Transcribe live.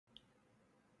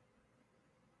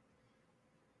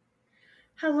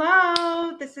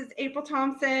Hello, this is April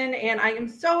Thompson, and I am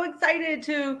so excited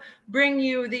to bring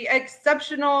you the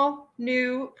exceptional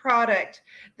new product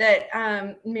that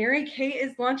Mary Kay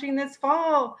is launching this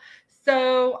fall.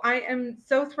 So I am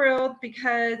so thrilled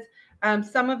because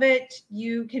some of it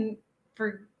you can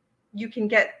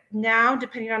get now,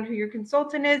 depending on who your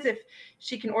consultant is, if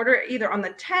she can order it either on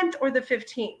the 10th or the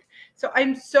 15th. So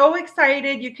I'm so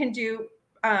excited. You can do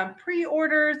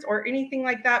pre-orders or anything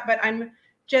like that, but I'm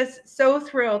just so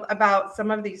thrilled about some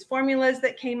of these formulas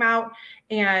that came out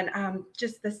and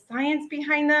just the science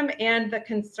behind them and the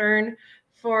concern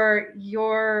for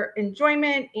your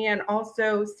enjoyment and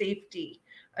also safety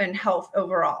and health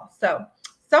overall. So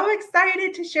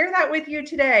excited to share that with you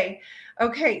today.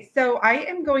 Okay, so I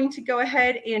am going to go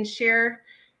ahead and share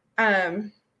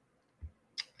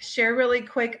really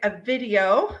quick a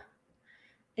video,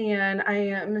 and I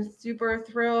am super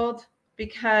thrilled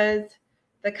because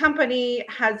the company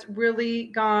has really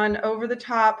gone over the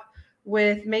top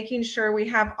with making sure we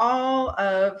have all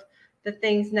of the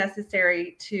things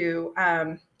necessary to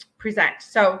present.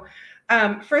 So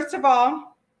first of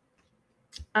all,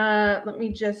 let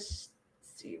me just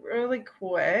see really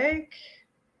quick.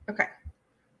 Okay,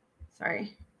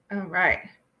 sorry. All right.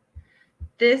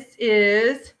 This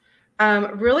is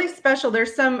really special.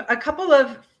 There's a couple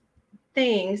of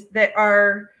things that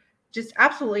are just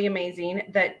absolutely amazing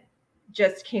that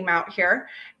just came out here.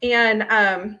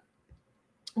 And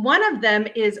one of them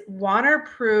is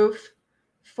waterproof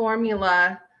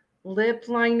formula lip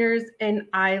liners and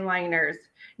eyeliners.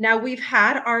 Now we've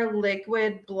had our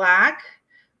liquid black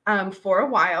for a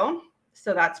while,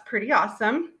 so that's pretty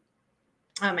awesome.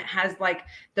 It has like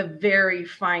the very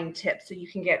fine tip, so you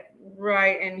can get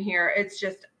right in here. It's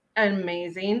just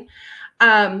amazing.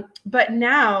 But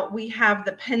now we have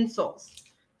the pencils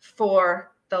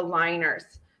for the liners.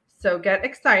 So get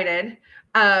excited.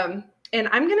 And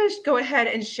I'm going to go ahead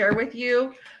and share with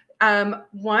you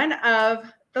one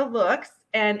of the looks,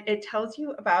 and it tells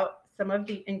you about some of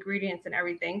the ingredients and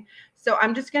everything. So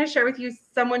I'm just going to share with you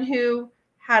someone who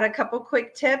had a couple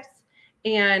quick tips.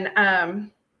 And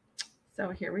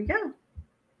so here we go.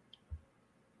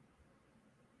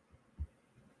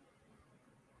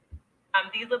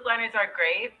 These lip liners are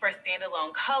great for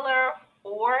standalone color,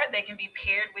 or they can be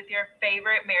paired with your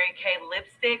favorite Mary Kay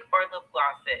lipstick or lip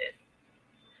glosses.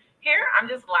 Here, I'm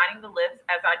just lining the lips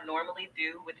as I normally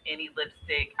do with any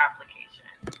lipstick application.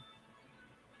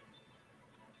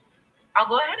 I'll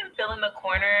go ahead and fill in the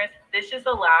corners. This just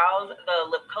allows the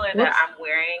lip color that I'm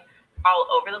wearing all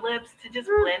over the lips to just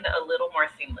blend a little more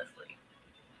seamlessly.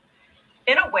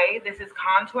 In a way, this is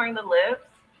contouring the lips,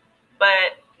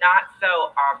 but not so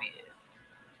obvious.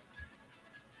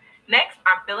 Next,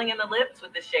 I'm filling in the lips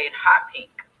with the shade Hot Pink.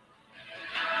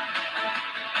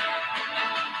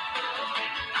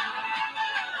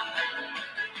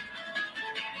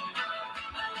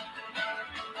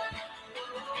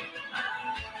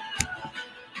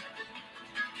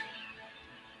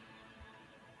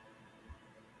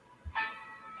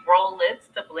 Roll lips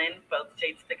to blend both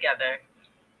shades together.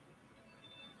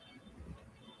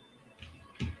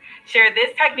 Share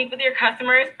this technique with your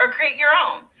customers or create your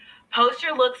own. Post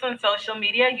your looks on social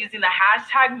media using the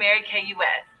hashtag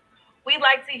MaryKayUS. We'd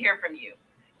like to hear from you.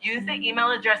 Use the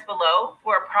email address below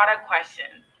for product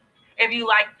questions. If you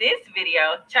like this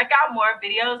video, check out more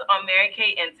videos on Mary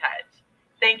Kay In Touch.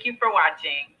 Thank you for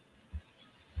watching.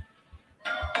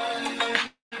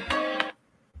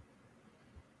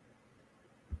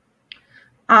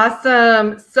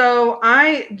 Awesome. So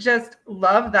I just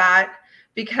love that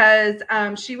because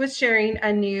she was sharing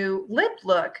a new lip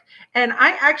look, and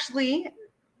I actually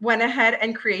went ahead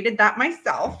and created that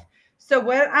myself. So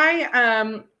what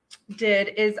I did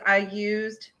is I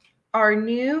used our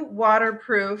new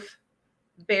waterproof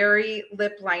berry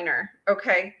lip liner.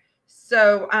 Okay.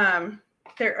 So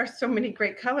there are so many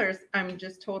great colors. I'm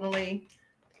just totally,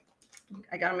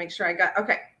 I got to make sure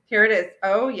okay, here it is.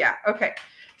 Oh yeah. Okay.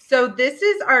 So this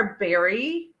is our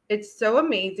berry. It's so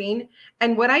amazing.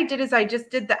 And what I did is I just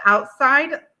did the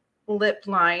outside lip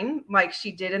line like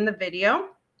she did in the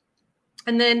video.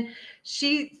 And then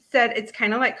she said it's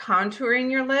kind of like contouring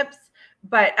your lips.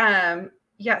 But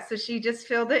yeah, so she just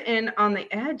filled it in on the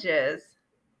edges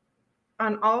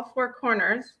on all four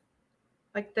corners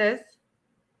like this.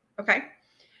 Okay.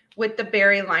 With the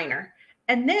berry liner.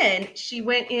 And then she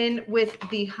went in with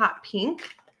the hot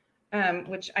pink,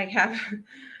 which I have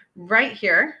right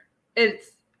here.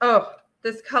 It's, oh,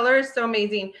 this color is so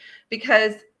amazing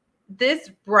because this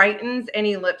brightens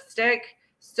any lipstick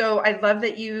So I love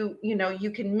that you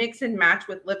can mix and match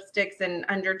with lipsticks and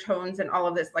undertones and all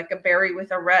of this, like a berry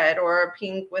with a red or a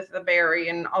pink with a berry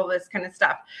and all this kind of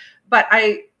stuff. But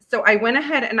so I went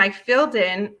ahead and I filled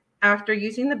in, after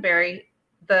using the berry,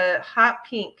 the hot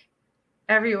pink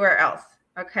everywhere else.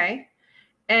 Okay.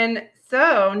 And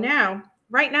so now,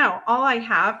 right now, all I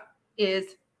have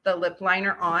is the lip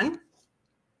liner on.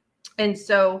 And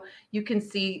so you can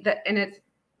see that, and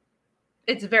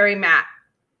it's very matte,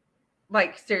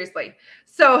 like seriously.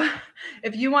 So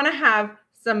if you want to have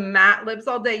some matte lips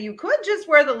all day, you could just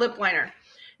wear the lip liner.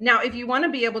 Now, if you want to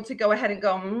be able to go ahead and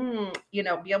go,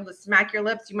 be able to smack your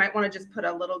lips, you might want to just put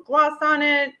a little gloss on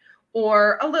it,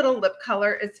 or a little lip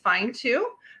color is fine too.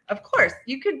 Of course,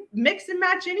 you could mix and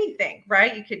match anything,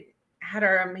 right? You could add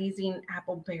our amazing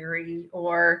apple berry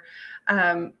or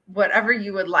whatever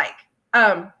you would like.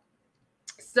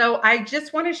 So I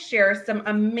just want to share some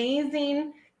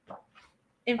amazing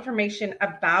information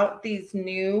about these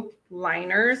new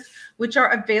liners, which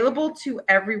are available to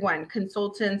everyone,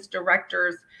 consultants,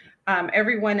 directors,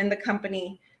 everyone in the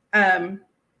company.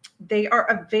 They are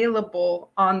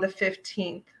available on the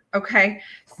 15th. Okay,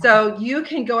 so you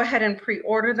can go ahead and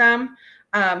pre-order them.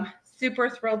 Super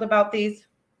thrilled about these.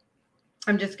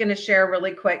 I'm just going to share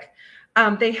really quick.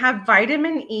 They have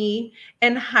vitamin E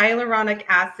and hyaluronic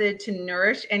acid to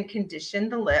nourish and condition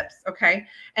the lips. Okay,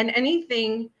 and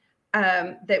anything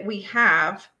that we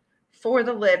have for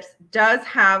the lips does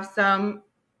have some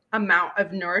amount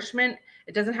of nourishment.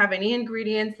 It doesn't have any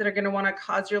ingredients that are going to want to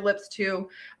cause your lips to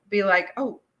be like,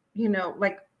 oh,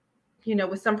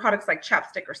 with some products like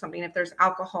chapstick or something, if there's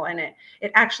alcohol in it,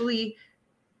 it actually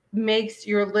makes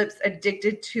your lips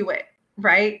addicted to it,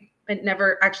 right? It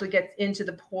never actually gets into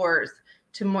the pores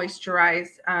to moisturize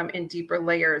in deeper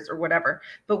layers or whatever.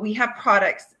 But we have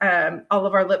products, all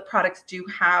of our lip products do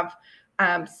have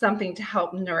something to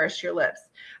help nourish your lips.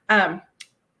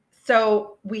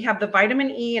 So we have the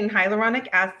vitamin E and hyaluronic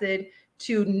acid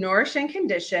to nourish and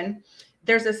condition.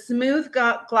 There's a smooth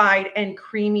glide and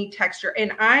creamy texture.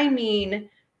 And I mean,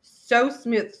 so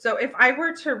smooth. So if I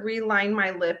were to reline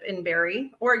my lip in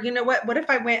berry, or you know what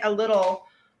if I went a little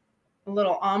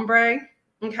ombre,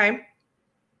 okay?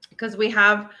 Because we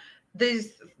have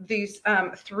these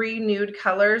three nude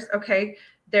colors, okay?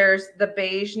 There's the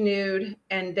beige nude,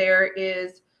 and there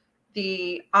is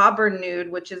the auburn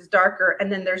nude, which is darker,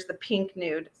 and then there's the pink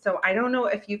nude. So I don't know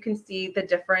if you can see the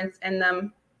difference in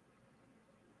them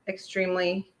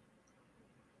extremely.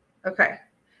 Okay,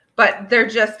 but they're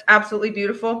just absolutely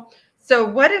beautiful. So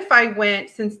what if I went,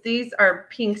 since these are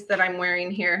pinks that I'm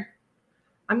wearing here,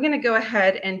 I'm going to go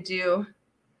ahead and do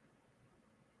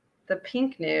the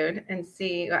pink nude and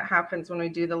see what happens when we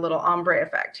do the little ombre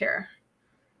effect here.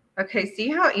 Okay, see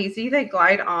how easy they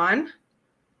glide on?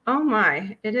 Oh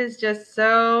my, it is just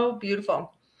so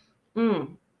beautiful.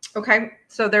 Okay,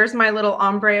 so there's my little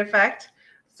ombre effect.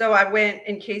 So I went,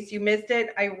 in case you missed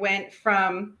it, I went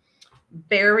from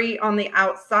berry on the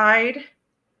outside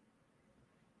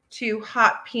to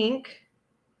hot pink.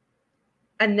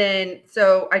 And then,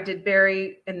 so I did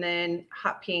berry and then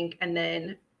hot pink. And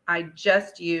then I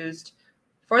just used,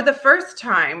 for the first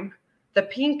time, the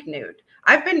pink nude.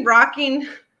 I've been rocking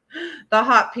the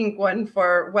hot pink one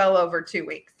for well over 2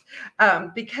 weeks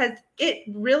because it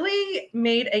really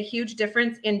made a huge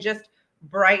difference in just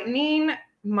brightening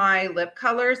my lip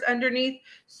colors underneath.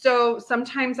 So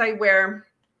sometimes I wear,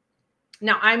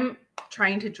 now I'm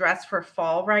trying to dress for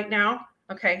fall right now,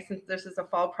 okay, since this is a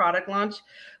fall product launch,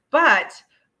 but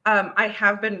I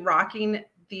have been rocking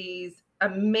these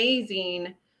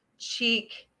amazing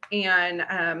cheek and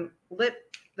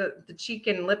the cheek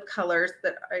and lip colors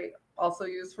that I also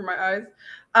use for my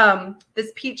eyes.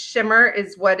 This peach shimmer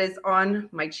is what is on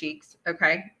my cheeks,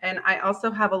 okay, and I also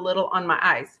have a little on my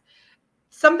eyes.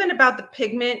 Something about the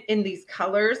pigment in these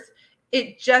colors,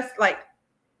 it just like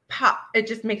pop. It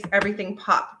just makes everything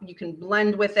pop. You can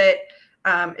blend with it.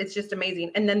 It's just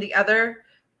amazing. And then the other,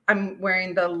 I'm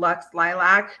wearing the Luxe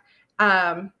Lilac.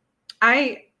 I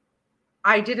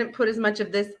didn't put as much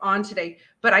of this on today,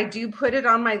 but I do put it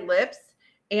on my lips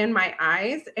and my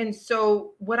eyes. And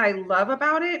so what I love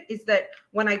about it is that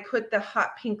when I put the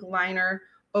hot pink liner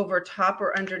over top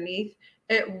or underneath,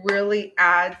 it really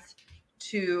adds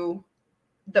to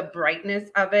the brightness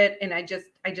of it. And I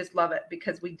just love it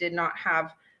because we did not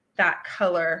have that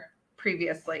color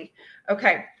previously.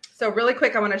 Okay, so really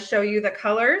quick, I want to show you the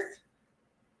colors.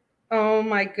 Oh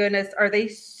my goodness, are they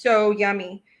so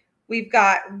yummy? We've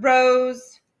got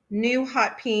rose, new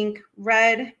hot pink,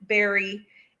 red, berry,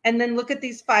 and then look at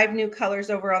these 5 new colors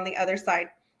over on the other side.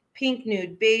 Pink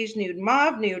nude, beige nude,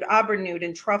 mauve nude, auburn nude,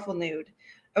 and truffle nude.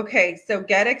 Okay, so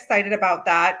get excited about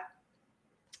that.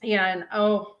 And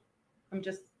oh, I'm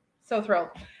just so thrilled.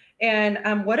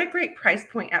 And what a great price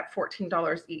point at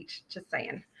 $14 each, just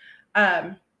saying.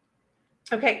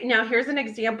 Okay, now here's an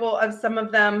example of some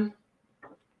of them,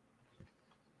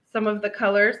 some of the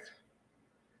colors.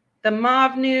 The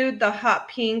mauve nude, the hot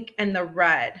pink, and the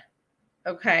red.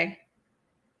 Okay.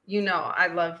 You know, I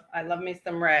love me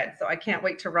some red, so I can't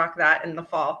wait to rock that in the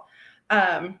fall.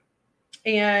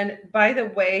 And by the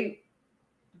way,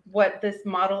 what this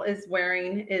model is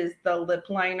wearing is the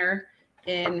lip liner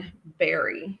in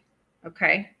berry.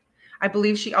 Okay. I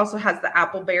believe she also has the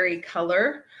appleberry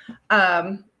color.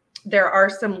 There are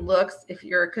some looks, if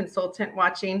you're a consultant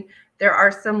watching, there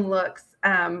are some looks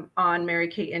on Mary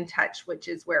Kay In Touch, which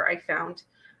is where I found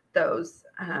those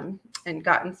and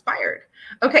got inspired.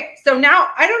 Okay, so now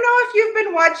I don't know if you've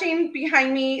been watching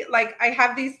behind me. Like, I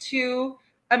have these two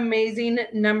amazing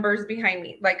numbers behind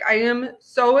me. Like, I am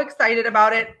so excited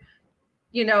about it.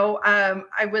 You know,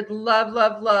 I would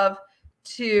love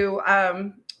to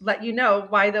let you know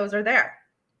why those are there.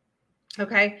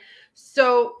 Okay,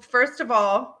 so first of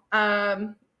all,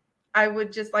 I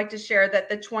would just like to share that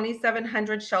the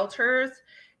 2,700 shelters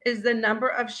is the number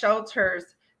of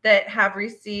shelters that have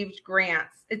received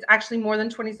grants. It's actually more than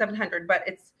 2,700, but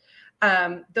it's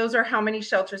those are how many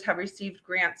shelters have received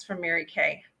grants from Mary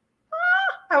Kay.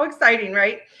 Ah, how exciting,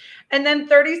 right? And then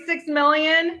 36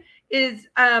 million is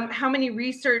how many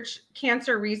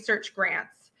cancer research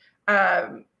grants,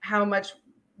 how much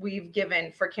we've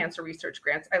given for cancer research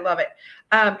grants. I love it.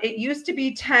 It used to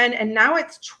be 10 and now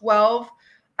it's 12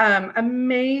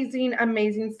 amazing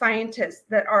scientists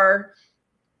that are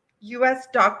U.S.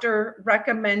 doctor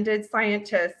recommended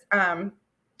scientists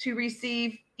to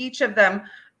receive each of them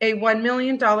a $1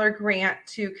 million grant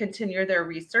to continue their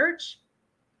research.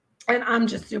 And I'm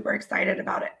just super excited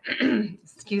about it.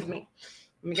 Excuse me.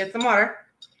 Let me get some water.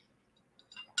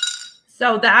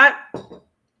 So that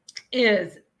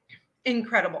is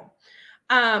incredible.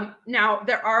 Now,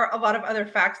 there are a lot of other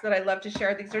facts that I love to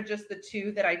share. These are just the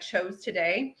two that I chose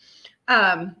today.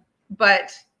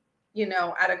 But, you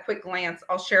know, at a quick glance,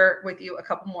 I'll share with you a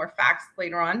couple more facts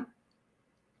later on.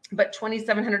 But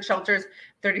 2,700 shelters,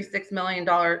 $36 million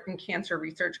in cancer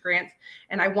research grants.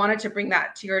 And I wanted to bring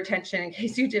that to your attention in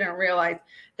case you didn't realize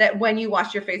that when you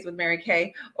wash your face with Mary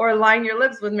Kay or line your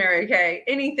lips with Mary Kay,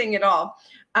 anything at all,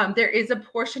 there is a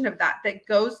portion of that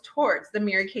goes towards the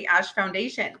Mary Kay Ash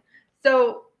Foundation.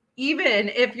 So even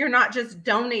if you're not just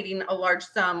donating a large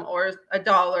sum or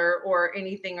 $1 or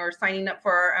anything, or signing up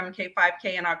for our MK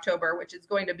 5K in October, which is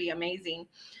going to be amazing,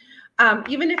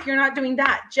 even if you're not doing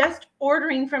that, just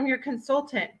ordering from your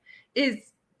consultant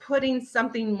is putting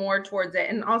something more towards it.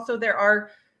 And also there are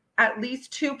at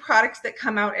least 2 products that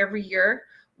come out every year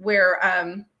where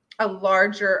a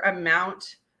larger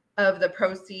amount of the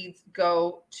proceeds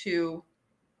go to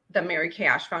the Mary Kay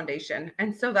Ash Foundation.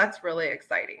 And so that's really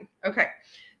exciting. Okay.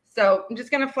 So I'm just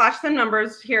going to flash some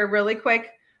numbers here really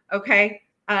quick. Okay.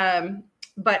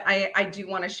 But I do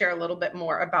want to share a little bit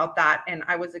more about that. And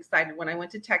I was excited when I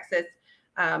went to Texas,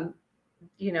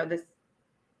 you know, this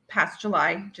past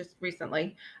July, just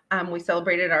recently, we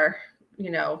celebrated our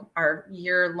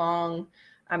year-long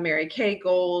Mary Kay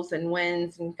goals and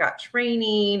wins, and got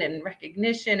training and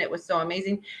recognition. It was so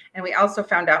amazing. And we also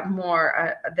found out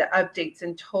more the updates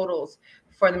and totals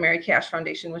for the Mary Kay Ash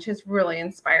Foundation, which is really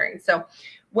inspiring. So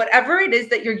whatever it is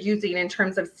that you're using in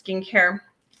terms of skincare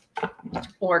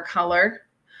or color,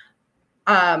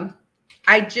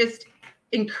 I just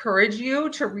encourage you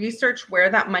to research where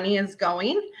that money is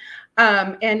going.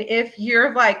 And if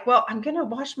you're like, well, I'm going to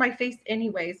wash my face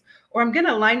anyways, or I'm going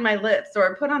to line my lips,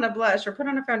 or put on a blush, or put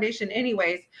on a foundation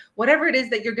anyways, whatever it is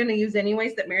that you're going to use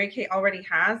anyways that Mary Kay already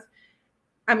has,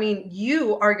 I mean,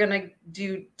 you are going to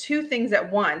do 2 things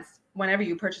at once whenever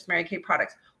you purchase Mary Kay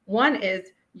products. One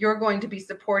is you're going to be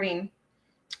supporting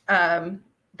the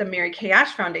Mary Kay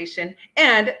Ash Foundation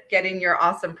and getting your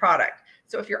awesome product.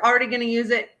 So if you're already going to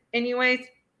use it anyways,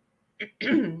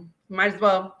 might as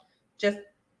well just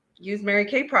use Mary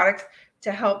Kay products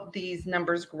to help these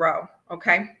numbers grow.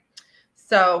 Okay.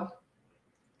 So,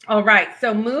 all right.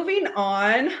 So moving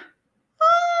on.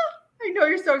 I know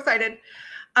you're so excited.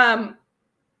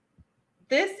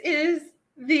 This is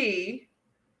the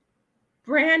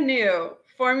brand new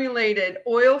formulated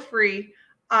oil-free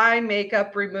eye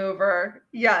makeup remover.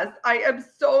 Yes, I am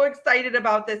so excited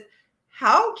about this.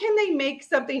 How can they make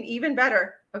something even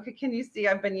better? Okay, can you see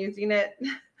I've been using it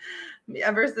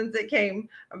ever since it came?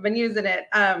 I've been using it.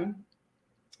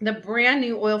 The brand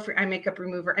new oil-free eye makeup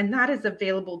remover, and that is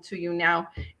available to you now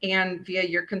and via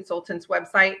your consultant's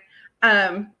website.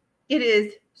 It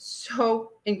is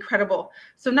so incredible.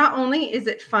 So not only is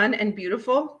it fun and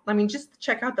beautiful, I mean, just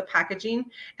check out the packaging,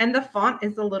 and the font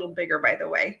is a little bigger, by the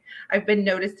way. I've been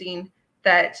noticing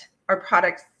that our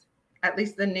products, at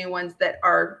least the new ones that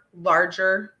are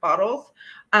larger bottles,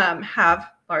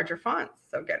 have larger fonts.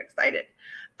 So get excited.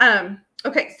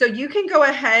 Okay, so you can go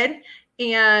ahead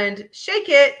and shake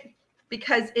it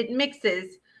because it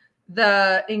mixes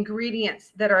the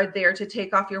ingredients that are there to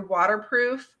take off your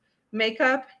waterproof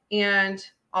makeup and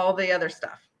all the other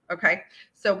stuff. Okay,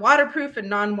 so waterproof and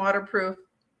non-waterproof.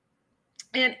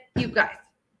 And you guys,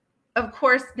 of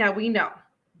course, now we know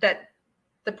that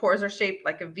the pores are shaped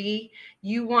like a V.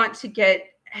 You want to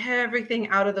get everything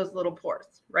out of those little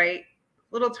pores, right?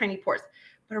 Little tiny pores.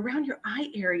 But around your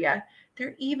eye area,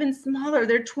 they're even smaller.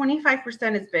 They're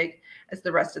 25% as big as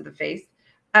the rest of the face,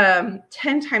 10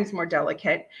 times more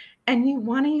delicate. And you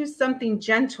want to use something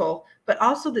gentle, but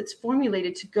also that's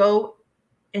formulated to go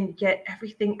and get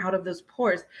everything out of those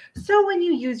pores. So when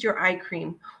you use your eye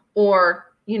cream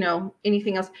or, you know,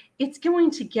 anything else, it's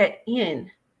going to get in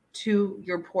to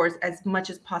your pores as much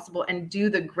as possible and do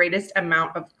the greatest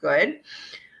amount of good,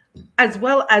 as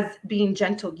well as being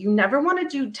gentle. You never want to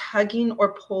do tugging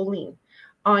or pulling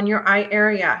on your eye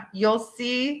area. You'll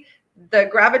see the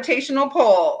gravitational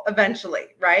pull eventually,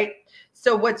 right?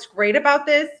 So what's great about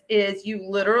this is you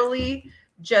literally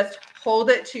just hold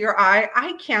it to your eye.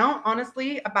 I count,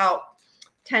 honestly, about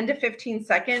 10 to 15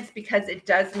 seconds because it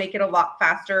does make it a lot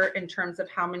faster in terms of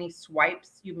how many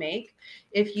swipes you make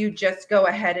if you just go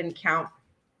ahead and count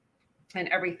and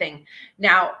everything.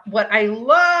 Now, what I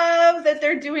love that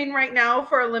they're doing right now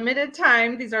for a limited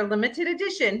time, these are limited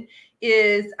edition,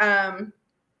 is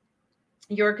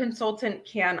your consultant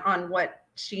can, on what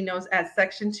she knows as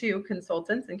Section 2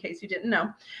 consultants, in case you didn't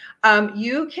know,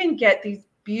 you can get these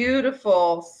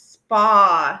beautiful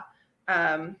spa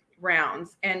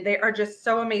rounds, and they are just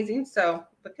so amazing. So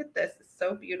look at this, it's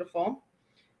so beautiful.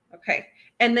 Okay,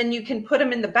 and then you can put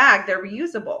them in the bag. They're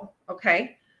reusable.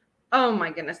 Okay, oh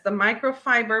my goodness, the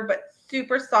microfiber, but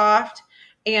super soft,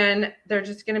 and they're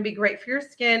just going to be great for your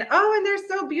skin. Oh, and they're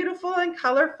so beautiful and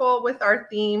colorful with our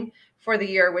theme for the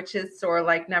year, which is Soar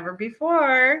Like Never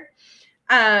Before.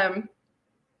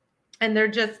 And they're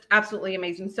just absolutely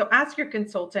amazing. So ask your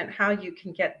consultant how you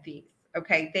can get these.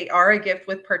 Okay, they are a gift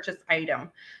with purchase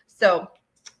item. So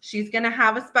she's going to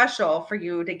have a special for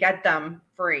you to get them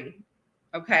free.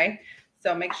 Okay,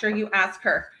 so make sure you ask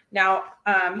her. Now,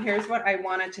 here's what I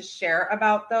wanted to share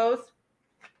about those,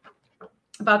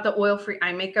 about the oil-free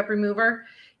eye makeup remover,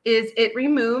 is it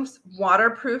removes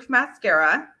waterproof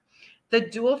mascara. The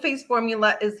dual phase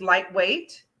formula is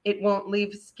lightweight. It won't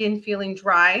leave skin feeling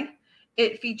dry.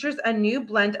 It features a new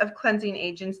blend of cleansing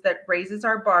agents that raises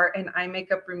our bar in eye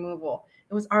makeup removal.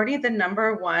 It was already the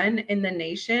 #1 in the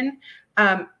nation.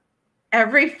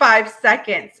 Every 5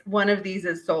 seconds, one of these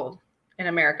is sold in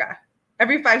America.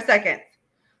 Every 5 seconds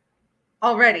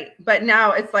already. But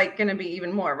now it's like going to be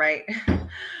even more, right?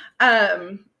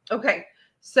 Okay.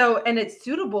 So, and it's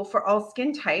suitable for all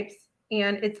skin types,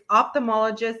 and it's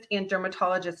ophthalmologist and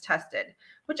dermatologist tested,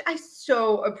 which I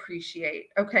so appreciate.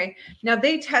 Okay. Now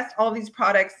they test all these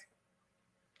products.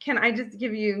 Can I just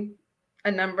give you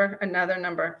a number, another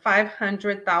number?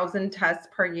 500,000 tests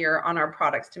per year on our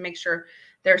products to make sure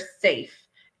they're safe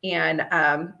and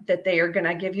that they are going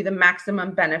to give you the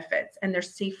maximum benefits and they're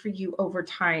safe for you over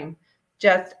time.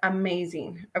 Just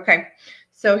amazing. Okay.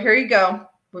 So here you go.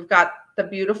 We've got the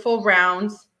beautiful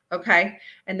rounds. Okay.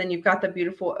 And then you've got the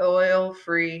beautiful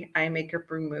oil-free eye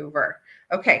makeup remover.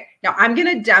 Okay. Now I'm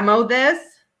going to demo this.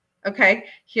 Okay.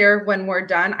 Here when we're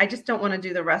done. I just don't want to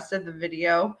do the rest of the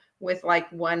video with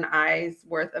like one eye's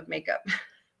worth of makeup.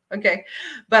 Okay.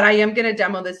 But I am going to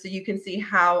demo this so you can see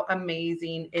how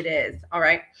amazing it is. All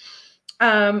right.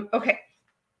 Okay.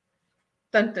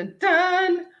 Dun, dun,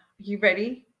 dun. Are you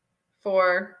ready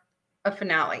for a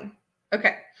finale?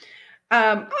 Okay.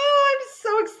 Oh, I'm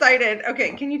so excited.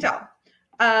 Okay, can you tell?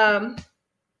 Can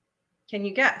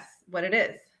you guess what it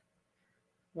is?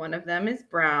 One of them is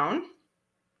brown.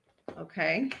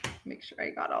 Okay, make sure I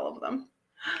got all of them.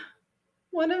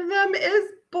 One of them is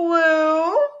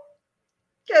blue.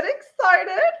 Get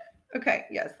excited. Okay,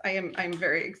 yes, I'm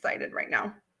very excited right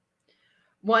now.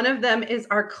 One of them is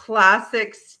our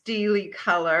classic steely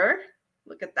color.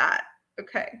 Look at that.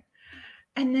 Okay.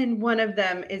 And then one of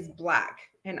them is black.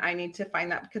 And I need to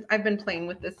find that because I've been playing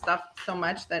with this stuff so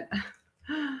much that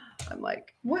I'm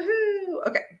like, woohoo.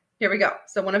 Okay, here we go.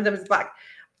 So one of them is black.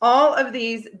 All of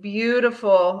these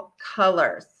beautiful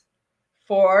colors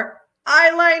for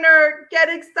eyeliner. Get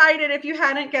excited if you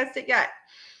hadn't guessed it yet.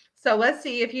 So let's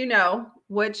see if you know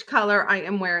which color I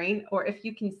am wearing or if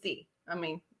you can see. I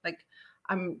mean, like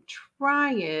I'm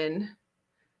trying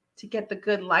to get the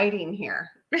good lighting here.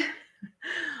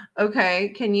 Okay,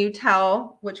 can you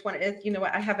tell which one it is? You know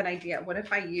what? I have an idea. What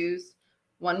if I use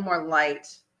one more light?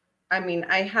 I mean,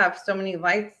 I have so many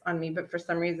lights on me, but for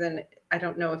some reason, I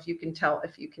don't know if you can tell,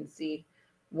 if you can see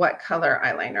what color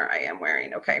eyeliner I am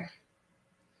wearing. Okay.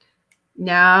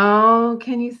 Now,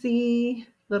 can you see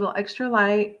little extra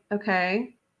light?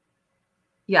 Okay.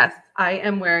 Yes, I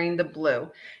am wearing the blue.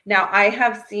 Now, I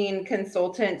have seen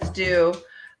consultants do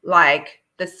like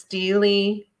the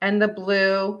steely and the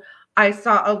blue. I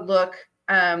saw a look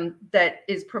that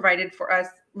is provided for us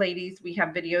ladies. We have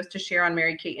videos to share on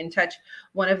Mary Kate in Touch.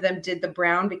 One of them did the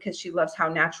brown because she loves how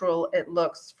natural it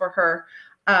looks for her.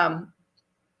 And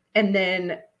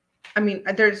then, I mean,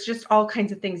 there's just all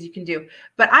kinds of things you can do.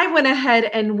 But I went ahead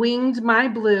and winged my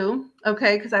blue,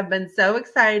 okay, because I've been so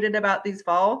excited about these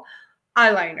fall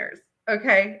eyeliners,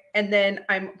 okay? And then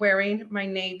I'm wearing my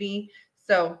navy.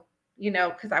 So, you know,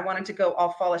 because I wanted to go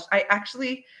all fallish. I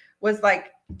actually was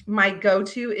like, my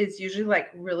go-to is usually like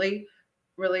really,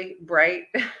 really bright.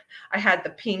 I had the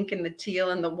pink and the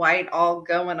teal and the white all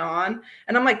going on.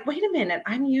 And I'm like, wait a minute,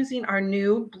 I'm using our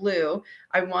new blue.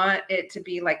 I want it to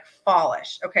be like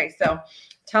fallish. Okay, so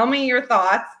tell me your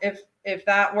thoughts if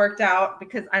that worked out,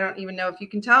 because I don't even know if you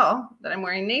can tell that I'm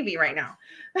wearing navy right now.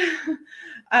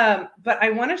 But I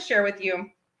want to share with you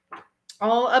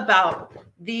all about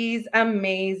these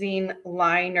amazing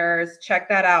liners. Check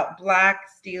that out. Black,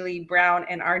 steely, brown,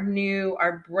 and our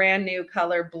brand new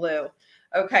color blue.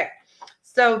 Okay,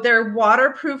 so they're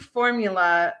waterproof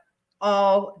formula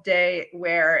all day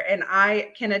wear. And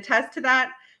I can attest to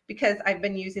that because I've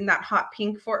been using that hot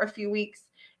pink for a few weeks.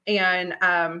 And,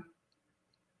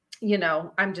 you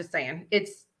know, I'm just saying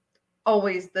it's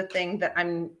always the thing that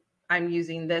I'm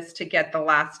using this to get the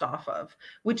last off of,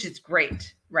 which is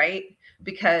great, right?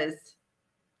 Because,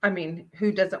 I mean,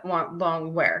 who doesn't want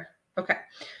long wear? Okay,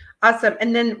 awesome.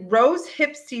 And then rose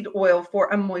hip seed oil for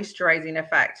a moisturizing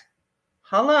effect.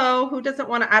 Hello, who doesn't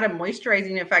want to add a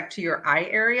moisturizing effect to your eye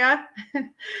area?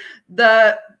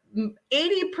 The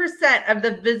 80% of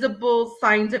the visible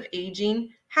signs of aging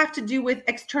have to do with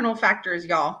external factors,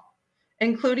 y'all,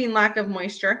 including lack of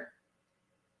moisture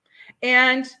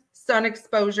and sun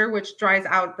exposure, which dries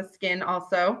out the skin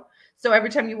also. So every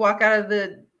time you walk out of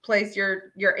the place,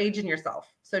 you're aging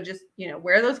yourself. So just, you know,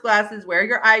 wear those glasses, wear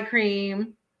your eye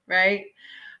cream, right?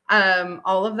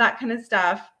 All of that kind of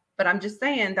stuff. But I'm just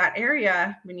saying that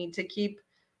area, we need to keep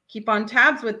on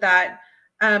tabs with that.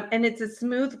 And it's a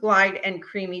smooth glide and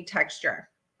creamy texture.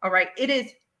 All right. It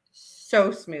is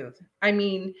so smooth. I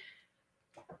mean,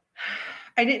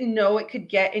 I didn't know it could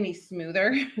get any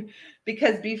smoother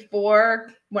because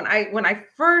before, when I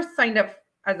first signed up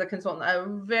as a consultant a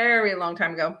very long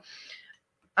time ago,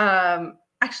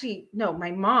 actually, no,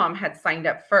 my mom had signed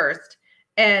up first.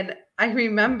 And I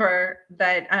remember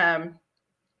that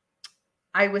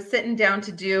I was sitting down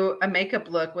to do a makeup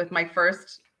look with my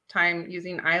first time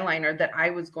using eyeliner that I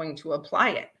was going to apply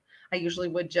it. I usually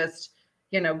would just,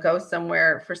 you know, go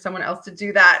somewhere for someone else to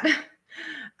do that.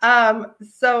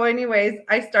 So anyways,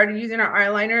 I started using our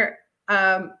eyeliner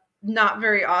not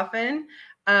very often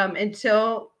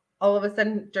until all of a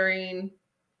sudden during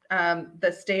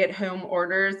the stay-at-home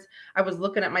orders, I was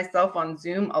looking at myself on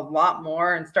Zoom a lot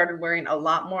more and started wearing a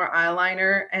lot more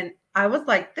eyeliner. And I was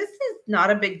like, this is not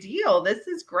a big deal. This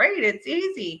is great. It's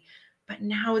easy. But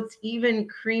now it's even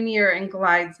creamier and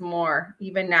glides more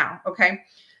even now. Okay.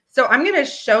 So I'm going to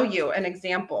show you an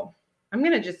example. I'm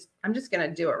just going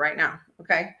to do it right now.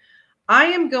 Okay. I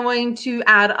am going to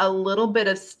add a little bit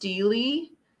of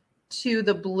steely to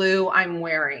the blue I'm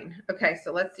wearing. Okay.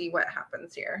 So let's see what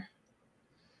happens here.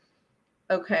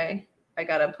 Okay. I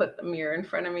got to put the mirror in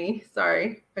front of me.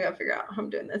 Sorry. I got to figure out how I'm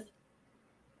doing this.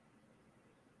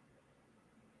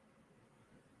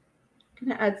 I'm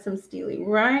going to add some steely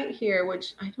right here,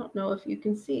 which I don't know if you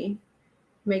can see.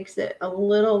 Makes it a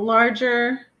little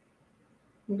larger.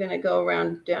 I'm going to go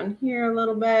around down here a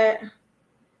little bit.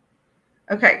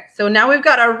 Okay, so now we've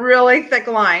got a really thick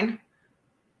line.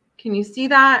 Can you see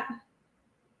that?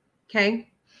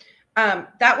 Okay.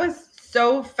 That was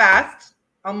so fast,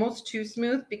 almost too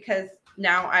smooth, because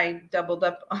now I doubled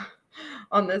up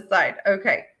on this side.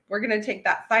 Okay, we're going to take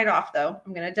that side off, though.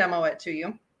 I'm going to demo it to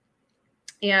you.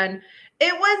 And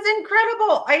it was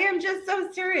incredible. I am just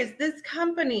so serious. This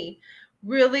company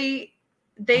really,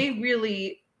 they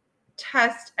really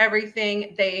test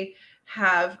everything. They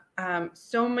have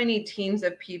so many teams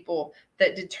of people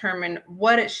that determine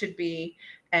what it should be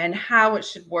and how it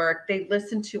should work. They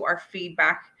listen to our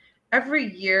feedback.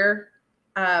 Every year,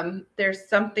 there's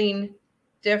something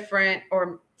different,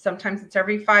 or sometimes it's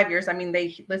every 5 years. I mean,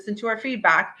 they listen to our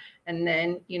feedback, and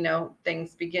then, you know,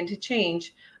 things begin to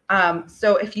change.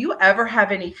 So if you ever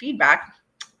have any feedback,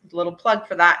 little plug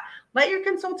for that, let your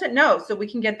consultant know so we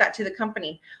can get that to the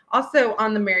company. Also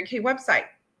on the Mary Kay website,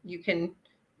 you can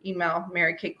email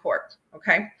Mary Kay Corp.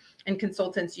 Okay. And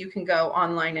consultants, you can go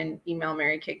online and email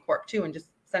Mary Kay Corp too, and just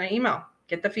send an email,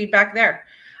 get the feedback there.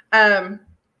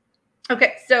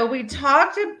 Okay. So we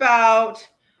talked about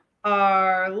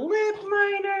our lip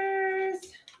liners.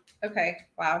 Okay.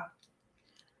 Wow.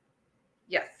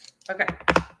 Yes. Okay.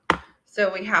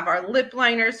 So we have our lip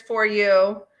liners for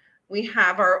you. We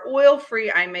have our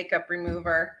oil-free eye makeup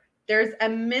remover. There's a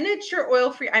miniature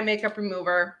oil-free eye makeup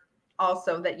remover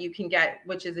also that you can get,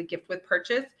 which is a gift with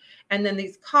purchase. And then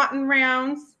these cotton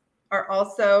rounds are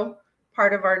also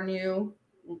part of our new,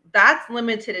 that's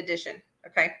limited edition.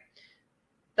 Okay.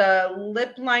 The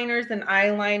lip liners and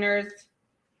eyeliners,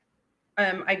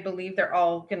 I believe they're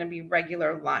all going to be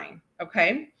regular line.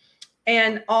 Okay.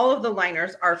 And all of the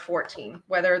liners are 14,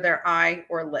 whether they're eye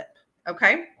or lip.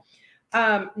 Okay.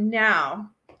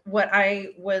 Now, what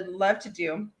I would love to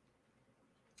do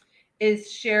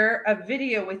is share a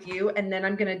video with you, and then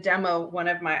I'm going to demo one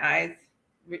of my eyes,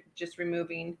 just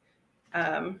removing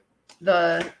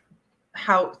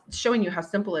showing you how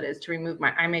simple it is to remove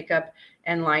my eye makeup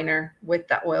and liner with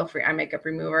the oil-free eye makeup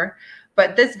remover.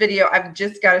 But this video, I've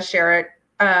just got to share it.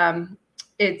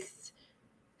 It's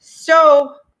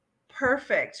so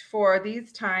perfect for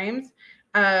these times.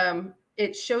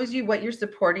 It shows you what you're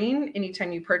supporting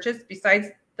anytime you purchase, besides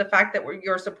the fact that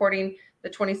you're supporting the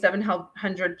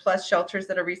 2,700 plus shelters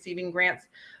that are receiving grants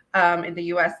in the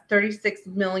U.S., $36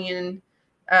 million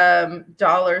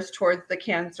towards the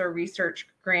cancer research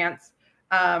grants.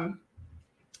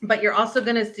 But you're also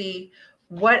going to see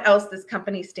what else this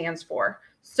company stands for.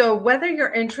 So whether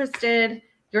you're interested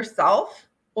yourself,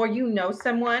 or you know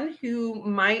someone who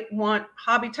might want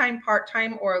hobby time,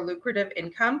 part-time, or a lucrative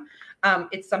income,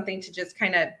 it's something to just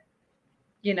kind of,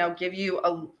 you know, give you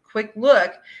a quick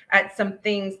look at some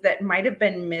things that might have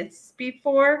been myths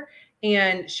before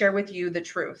and share with you the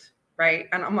truth, right?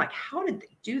 And I'm like, how did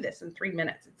they do this in 3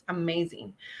 minutes? It's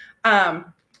amazing.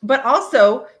 But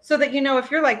also so that, you know, if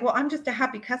you're like, well, I'm just a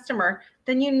happy customer,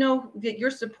 then you know that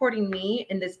you're supporting me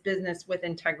in this business with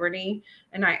integrity.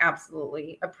 And I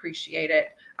absolutely appreciate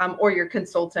it. Or your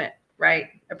consultant, right,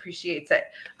 appreciates it.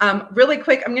 Really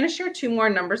quick, I'm going to share 2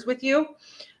 more numbers with you.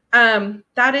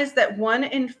 That is that 1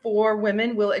 in 4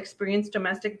 women will experience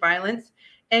domestic violence,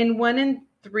 and 1 in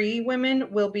 3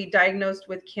 women will be diagnosed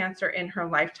with cancer in her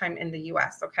lifetime in the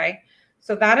US. Okay.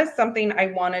 So that is something I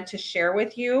wanted to share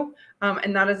with you.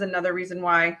 And that is another reason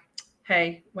why,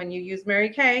 hey, when you use Mary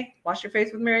Kay, wash your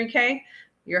face with Mary Kay,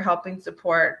 you're helping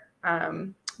support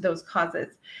those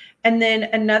causes. And then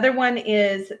another one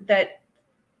is that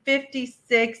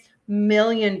 $56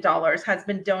 million has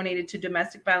been donated to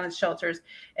domestic violence shelters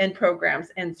and programs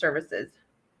and services.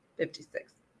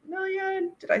 56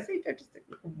 million. Did I say 56?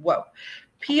 Whoa.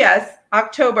 P.S.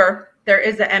 October, there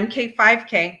is a MK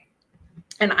 5K.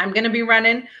 And I'm going to be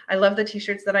running. I love the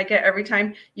t-shirts that I get every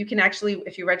time. You can actually,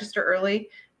 if you register early,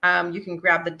 you can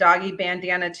grab the doggy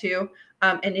bandana too.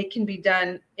 And it can be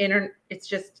done, it's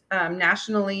just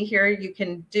nationally here. You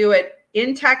can do it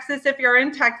in Texas if you're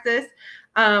in Texas,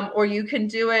 or you can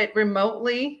do it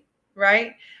remotely,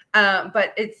 right?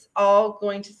 But it's all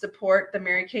going to support the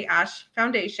Mary Kay Ash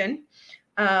Foundation.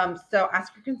 So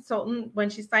ask your consultant when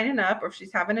she's signing up, or if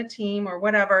she's having a team or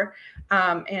whatever.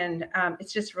 And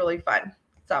it's just really fun.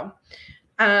 So,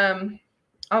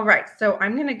 all right. So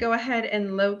I'm going to go ahead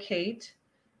and locate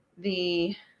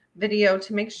the video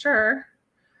to make sure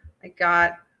I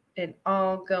got it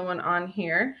all going on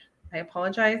here. I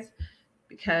apologize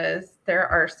because there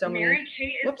are so many. Mary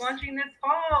Kay is launching this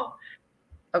fall.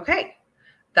 Okay.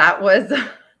 That was,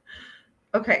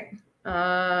 okay.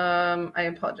 I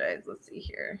apologize. Let's see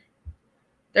here.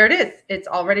 There it is. It's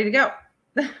all ready to go.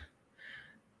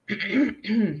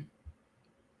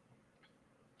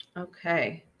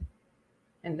 Okay.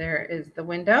 And there is the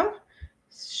window.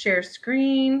 Share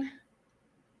screen.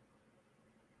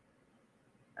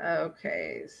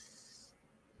 Okay.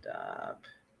 Stop.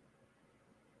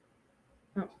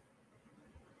 Oh,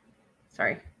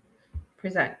 sorry.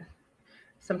 Present.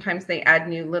 Sometimes they add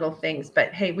new little things,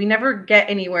 but hey, we never get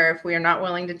anywhere if we are not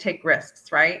willing to take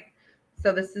risks, right?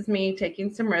 So this is me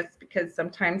taking some risks because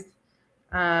sometimes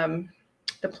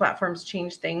the platforms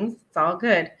change things. It's all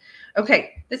good.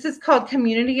 Okay, this is called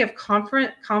Community of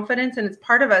Confidence, and it's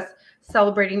part of us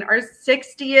celebrating our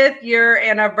 60th year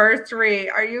anniversary.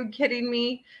 Are you kidding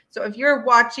me? So if you're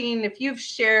watching, if you've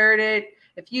shared it,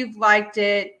 if you've liked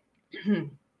it,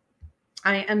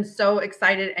 I am so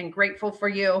excited and grateful for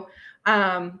you.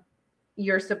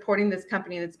 You're supporting this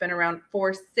company that's been around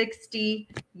for 60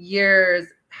 years.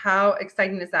 How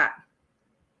exciting is that?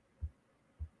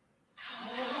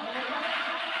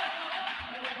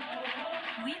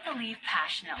 We believe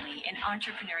passionately in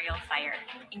entrepreneurial fire,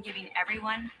 in giving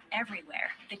everyone, everywhere,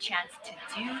 the chance to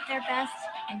do their best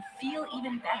and feel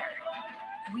even better.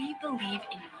 We believe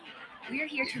in you. We're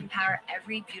here to empower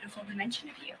every beautiful dimension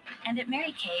of you. And at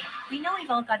Mary Kay, we know we've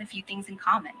all got a few things in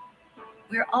common.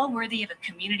 We're all worthy of a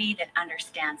community that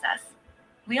understands us.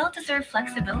 We all deserve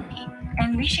flexibility,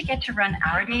 and we should get to run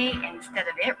our day instead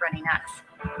of it running us.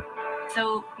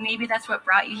 So maybe that's what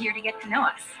brought you here to get to know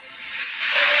us.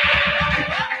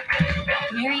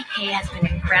 Mary Kay has been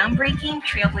a groundbreaking,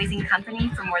 trailblazing company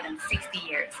for more than 60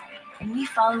 years, and we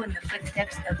follow in the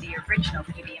footsteps of the original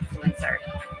beauty influencer.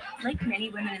 Like many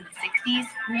women in the 60s,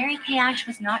 Mary Kay Ash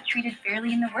was not treated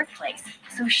fairly in the workplace,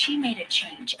 so she made a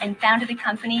change and founded a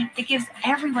company that gives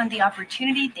everyone the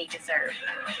opportunity they deserve.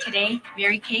 Today,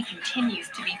 Mary Kay continues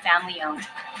to be family-owned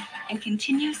and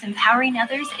continues empowering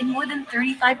others in more than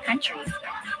 35 countries.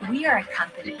 We are a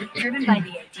company driven by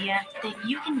the idea that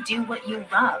you can do what you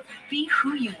love, be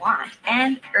who you want,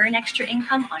 and earn extra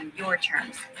income on your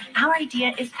terms. Our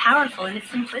idea is powerful in its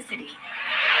simplicity.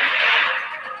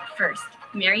 First,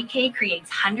 Mary Kay creates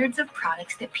hundreds of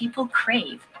products that people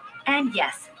crave. And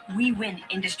yes, we win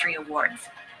industry awards.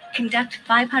 Conduct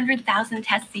 500,000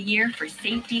 tests a year for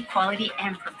safety, quality,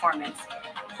 and performance.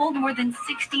 Hold more than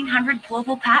 1,600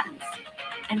 global patents.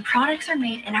 And products are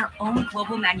made in our own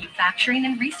global manufacturing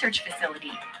and research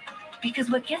facility. Because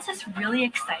what gets us really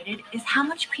excited is how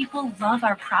much people love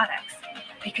our products.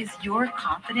 Because your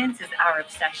confidence is our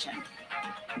obsession.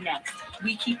 Next,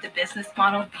 we keep the business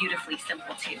model beautifully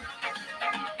simple too.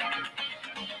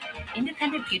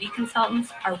 Independent beauty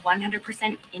consultants are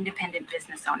 100% independent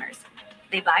business owners.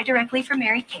 They buy directly from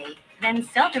Mary Kay, then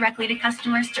sell directly to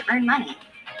customers to earn money.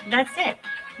 That's it.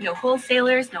 No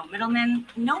wholesalers, no middlemen,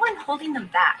 no one holding them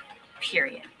back,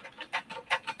 period.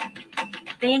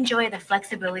 They enjoy the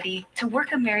flexibility to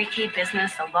work a Mary Kay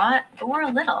business a lot or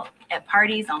a little at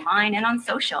parties, online, and on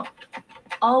social,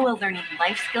 all while learning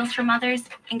life skills from others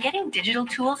and getting digital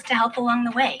tools to help along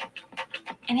the way.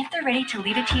 And if they're ready to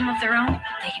lead a team of their own,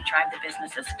 they can drive the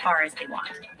business as far as they want.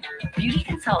 Beauty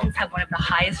consultants have one of the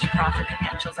highest profit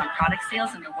potentials on product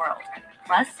sales in the world.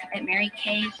 Plus, at Mary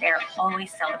Kay, they're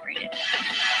always celebrated.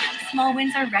 Small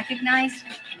wins are recognized,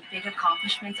 and big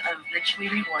accomplishments are richly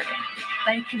rewarded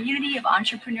by a community of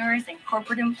entrepreneurs and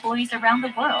corporate employees around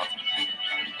the world.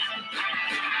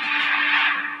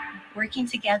 Working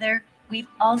together, we've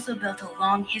also built a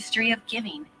long history of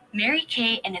giving. Mary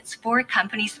Kay and its 4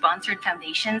 company-sponsored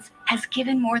foundations has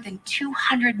given more than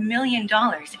 $200 million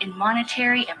in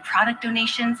monetary and product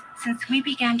donations since we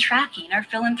began tracking our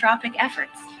philanthropic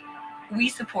efforts. We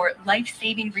support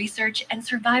life-saving research and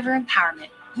survivor empowerment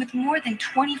with more than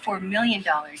 $24 million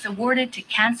awarded to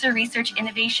cancer research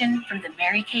innovation from the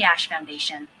Mary Kay Ash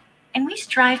Foundation. And we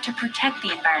strive to protect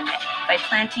the environment by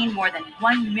planting more than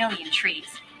 1 million trees,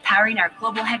 powering our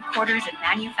global headquarters and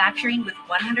manufacturing with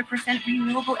 100%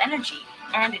 renewable energy,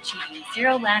 and achieving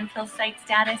zero landfill site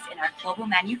status in our global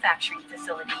manufacturing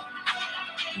facility.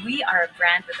 We are a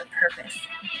brand with a purpose,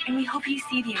 and we hope you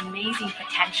see the amazing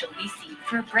potential we see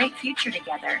for a bright future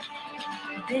together.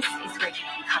 This is where you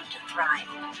can come to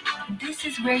thrive. This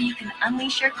is where you can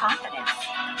unleash your confidence.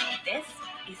 This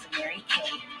is Mary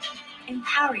Kay,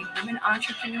 empowering women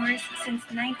entrepreneurs since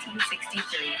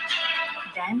 1963.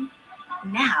 Then,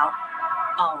 now,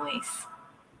 always.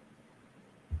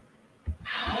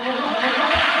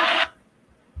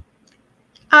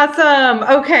 Awesome.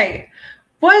 Okay.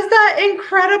 Was that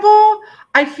incredible?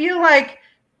 I feel like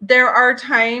there are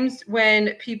times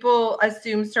when people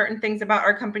assume certain things about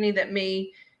our company that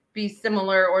may be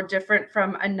similar or different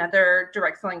from another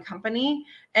direct selling company.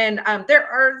 And there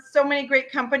are so many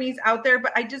great companies out there,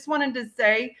 but I just wanted to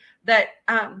say that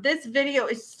this video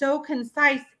is so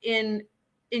concise in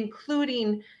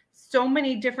including so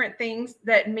many different things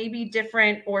that may be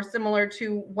different or similar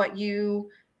to what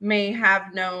you may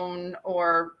have known,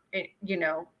 or, you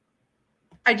know,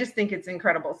 I just think it's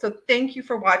incredible. So thank you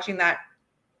for watching that.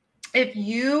 If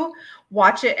you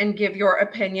watch it and give your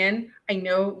opinion, I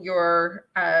know your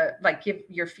give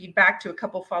your feedback to a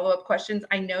couple follow-up questions.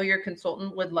 I know your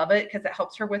consultant would love it because it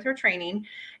helps her with her training.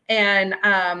 And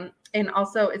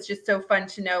also it's just so fun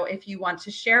to know if you want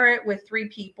to share it with 3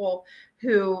 people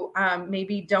who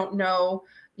maybe don't know,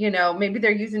 you know, maybe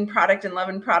they're using product and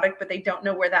loving product, but they don't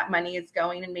know where that money is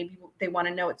going. And maybe they want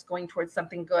to know it's going towards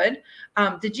something good.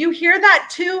 Did you hear that?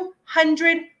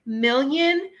 $200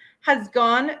 million has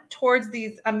gone towards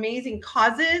these amazing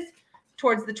causes,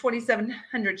 towards the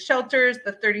 2,700 shelters,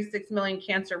 the 36 million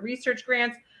cancer research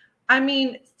grants. I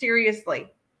mean,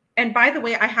 seriously. And by the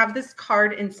way, I have this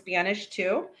card in Spanish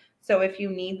too. So if you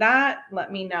need that,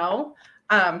 let me know.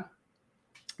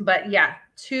 But yeah,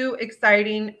 too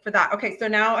exciting for that. Okay, so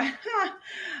now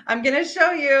I'm going to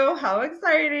show you how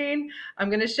exciting. I'm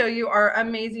going to show you our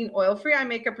amazing oil-free eye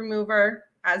makeup remover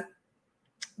as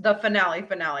the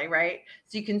finale, right?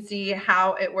 So you can see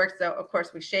how it works. So of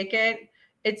course we shake it.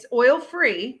 It's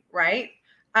oil-free, right?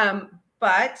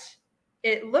 But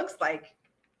it looks like,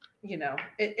 you know,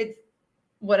 it's,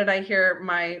 what did I hear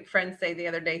my friend say the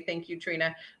other day? Thank you,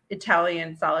 Trina.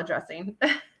 Italian salad dressing.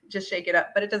 Just shake it up,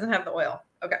 but it doesn't have the oil.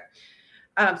 Okay.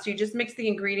 So you just mix the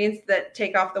ingredients that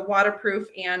take off the waterproof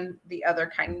and the other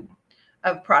kind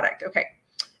of product. Okay.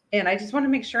 And I just want to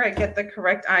make sure I get the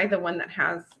correct eye, the one that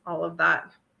has all of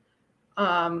that.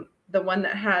 The one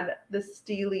that had the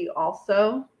steely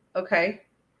also. Okay.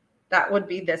 That would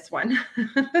be this one.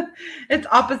 It's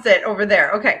opposite over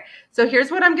there. Okay. So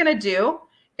here's what I'm going to do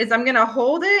is I'm going to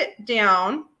hold it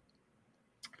down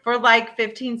for like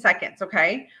 15 seconds.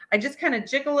 Okay. I just kind of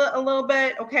jiggle it a little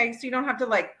bit. Okay. So you don't have to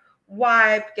like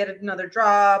wipe, get another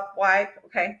drop, wipe.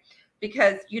 Okay.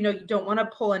 Because, you know, you don't want to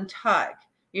pull and tug.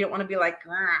 You don't want to be like,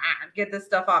 get this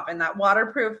stuff off. And that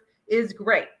waterproof is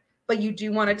great, but you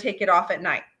do want to take it off at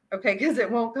night. Okay. Because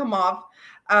it won't come off.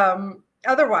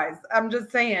 Otherwise, I'm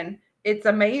just saying it's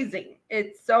amazing.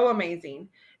 It's so amazing.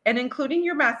 And including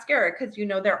your mascara, because, you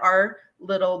know, there are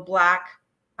little black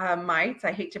mites.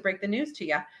 I hate to break the news to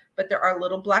you, but there are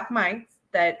little black mites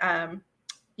that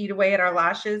eat away at our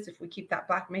lashes. If we keep that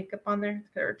black makeup on there,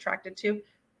 they're attracted to.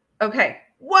 Okay.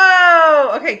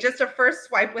 Whoa. Okay. Just a first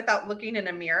swipe without looking in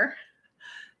a mirror.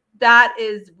 That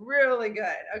is really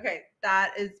good. Okay.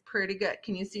 That is pretty good.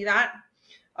 Can you see that?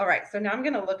 All right. So now I'm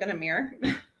going to look in a mirror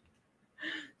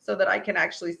so that I can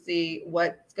actually see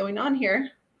what's going on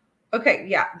here. Okay.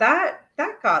 Yeah. That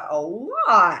got a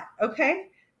lot. Okay.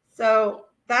 So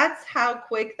that's how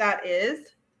quick that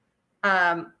is.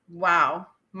 Wow.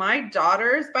 My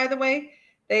daughters, by the way,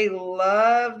 they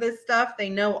love this stuff. They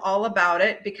know all about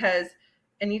it because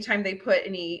anytime they put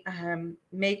any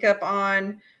makeup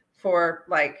on for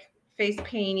like face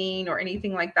painting or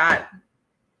anything like that,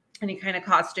 any kind of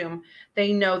costume,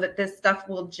 they know that this stuff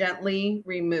will gently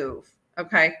remove.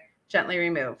 Okay. Gently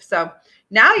remove. So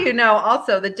now you know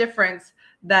also the difference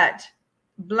that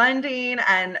blending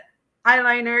and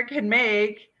eyeliner can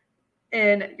make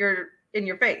in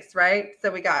your face, right?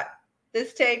 So we got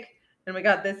this take and we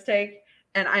got this take,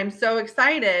 and I'm so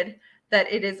excited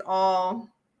that it is all,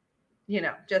 you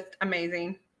know, just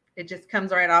amazing. It just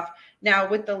comes right off. Now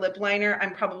with the lip liner,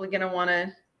 I'm probably going to want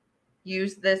to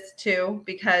use this too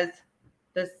because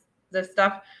this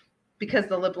stuff, because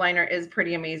the lip liner is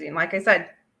pretty amazing. Like I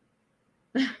said,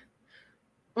 oh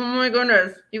my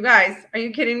goodness, you guys, are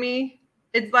you kidding me?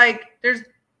 It's like there's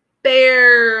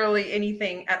barely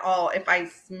anything at all if I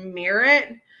smear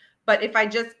it, but if I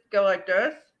just go like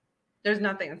this, there's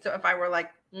nothing. So if I were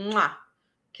like mwah,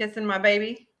 kissing my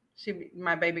baby, she'd be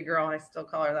my baby girl. I still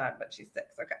call her that, but she's 6.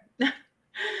 Okay.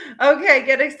 Okay,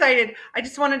 get excited. I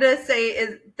just wanted to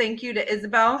say thank you to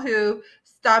Isabel who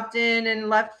stopped in and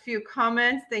left a few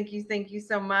comments. Thank you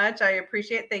so much. I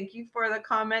appreciate it. Thank you for the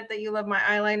comment that you love my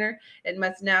eyeliner. It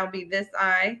must now be this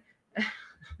eye.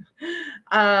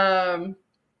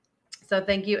 So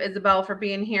thank you, Isabel, for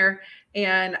being here.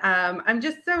 And I'm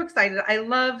just so excited. I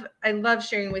love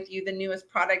sharing with you the newest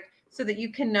product so that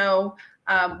you can know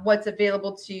what's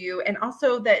available to you, and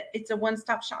also that it's a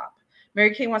one-stop shop.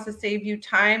 Mary Kay wants to save you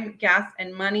time, gas,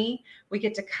 and money. We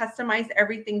get to customize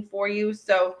everything for you.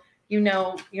 So, you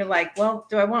know, you're like, well,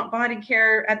 do I want body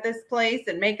care at this place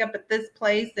and makeup at this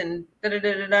place and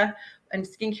da-da-da-da-da and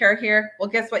skincare here? Well,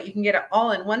 guess what? You can get it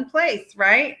all in one place,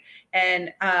 right?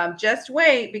 And just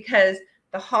wait, because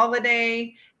the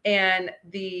holiday and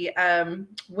the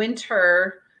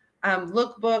winter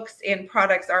lookbooks and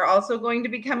products are also going to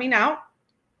be coming out.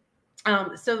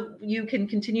 So you can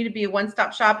continue to be a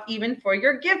one-stop shop even for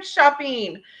your gift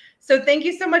shopping. So thank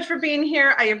you so much for being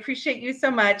here. I appreciate you so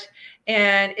much.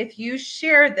 And if you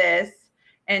share this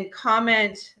and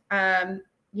comment,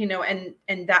 you know, and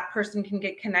that person can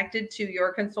get connected to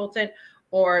your consultant,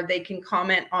 or they can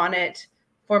comment on it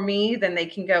for me, then they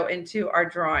can go into our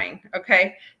drawing.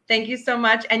 Okay. Thank you so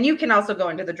much. And you can also go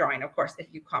into the drawing, of course, if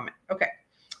you comment. Okay.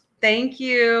 Thank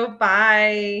you.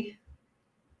 Bye.